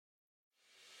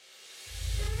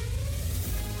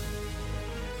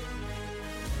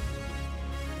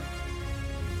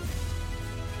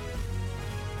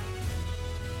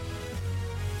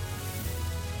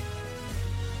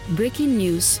Breaking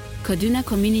news: Kaduna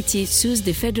community sues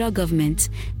the federal government,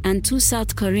 and 2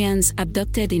 South Koreans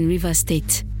abducted in Rivers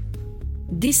State.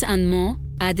 This and more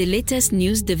are the latest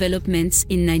news developments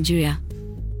in Nigeria.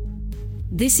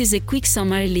 This is a quick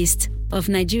summary list of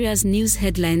Nigeria's news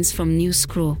headlines from News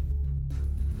Scroll.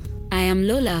 I am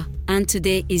Lola, and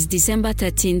today is December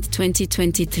 13,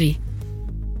 2023.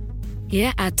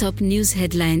 Here are top news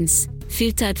headlines,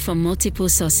 filtered from multiple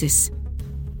sources.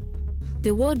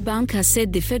 The World Bank has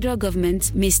said the federal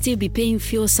government may still be paying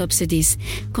fuel subsidies,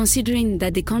 considering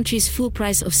that the country's fuel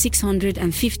price of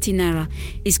 650 naira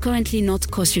is currently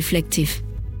not cost-reflective.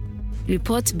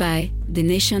 Report by The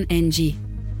Nation NG.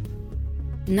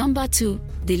 Number 2,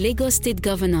 the Lagos State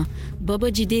Governor,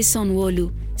 Babajide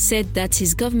Sanwo-Olu, said that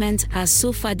his government has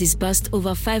so far disbursed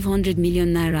over 500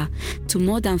 million naira to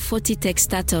more than 40 tech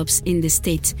startups in the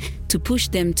state to push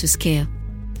them to scale.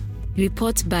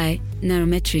 Report by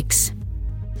Nairametrics.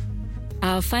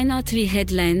 Our final 3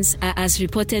 headlines are as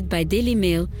reported by Daily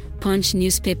Mail, Punch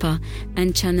newspaper,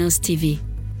 and Channels TV.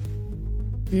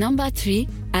 Number 3,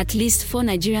 at least 4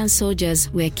 Nigerian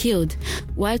soldiers were killed,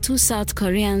 while 2 South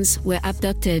Koreans were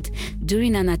abducted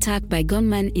during an attack by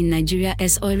gunmen in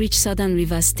Nigeria's oil-rich southern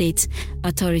Rivers State,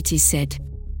 authorities said.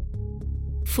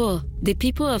 4. The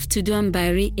people of Tudun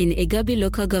Biri in Igabi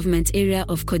local government area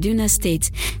of Kaduna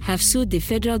State have sued the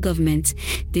federal government,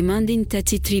 demanding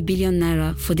 33 billion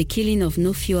naira for the killing of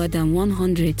no fewer than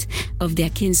 100 of their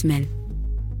kinsmen.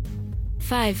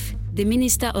 5. The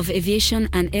Minister of Aviation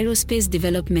and Aerospace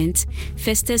Development,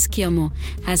 Festus Keyamo,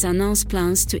 has announced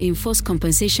plans to enforce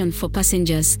compensation for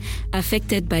passengers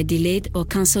affected by delayed or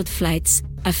cancelled flights,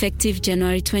 effective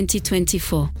January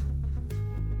 2024.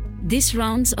 This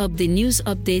rounds up the news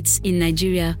updates in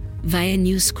Nigeria via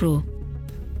News Scroll.